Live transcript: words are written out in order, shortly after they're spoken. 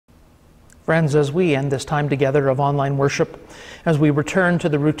Friends, as we end this time together of online worship, as we return to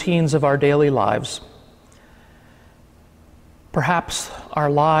the routines of our daily lives, perhaps our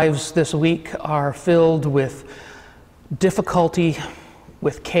lives this week are filled with difficulty,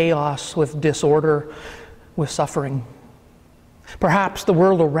 with chaos, with disorder, with suffering. Perhaps the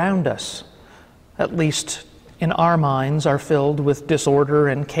world around us, at least in our minds, are filled with disorder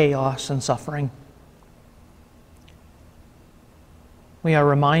and chaos and suffering. We are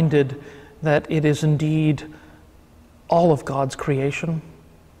reminded that it is indeed all of God's creation,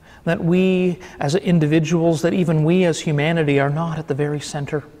 that we as individuals, that even we as humanity are not at the very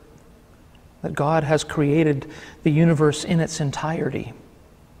center, that God has created the universe in its entirety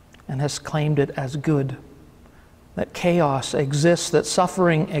and has claimed it as good, that chaos exists, that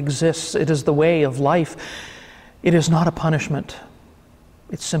suffering exists. It is the way of life. It is not a punishment.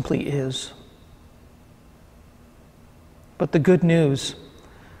 It simply is. But the good news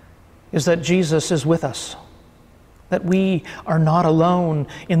is that Jesus is with us, that we are not alone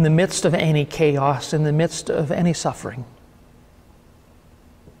in the midst of any chaos, in the midst of any suffering,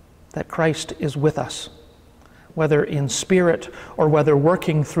 that Christ is with us, whether in spirit or whether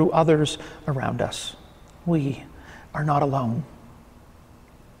working through others around us. We are not alone.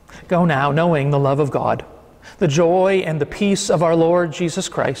 Go now knowing the love of God, the joy and the peace of our Lord Jesus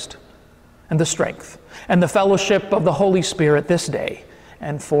Christ, and the strength and the fellowship of the Holy Spirit this day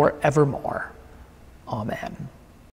and forevermore. Amen.